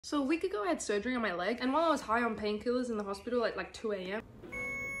So a week ago I had surgery on my leg, and while I was high on painkillers in the hospital at like 2 a.m.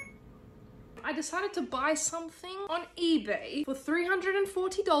 I decided to buy something on eBay for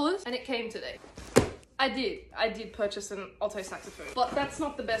 $340 and it came today. I did purchase an alto saxophone, but that's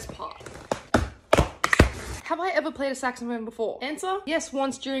not the best part. Have I ever played a saxophone before? Answer, yes,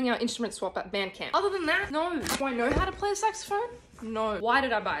 once during our instrument swap at band camp. Other than that, no. Do I know how to play a saxophone? No. Why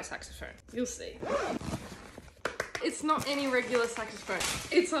did I buy a saxophone? You'll see. It's not any regular saxophone.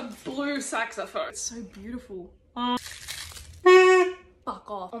 It's a blue saxophone. It's so beautiful. Fuck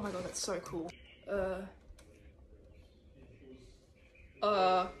off. Oh my god, that's so cool.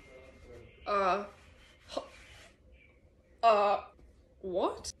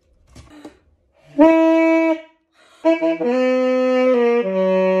 What?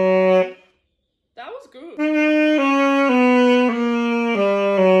 That was good.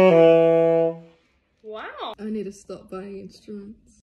 Wow. I need to stop buying instruments.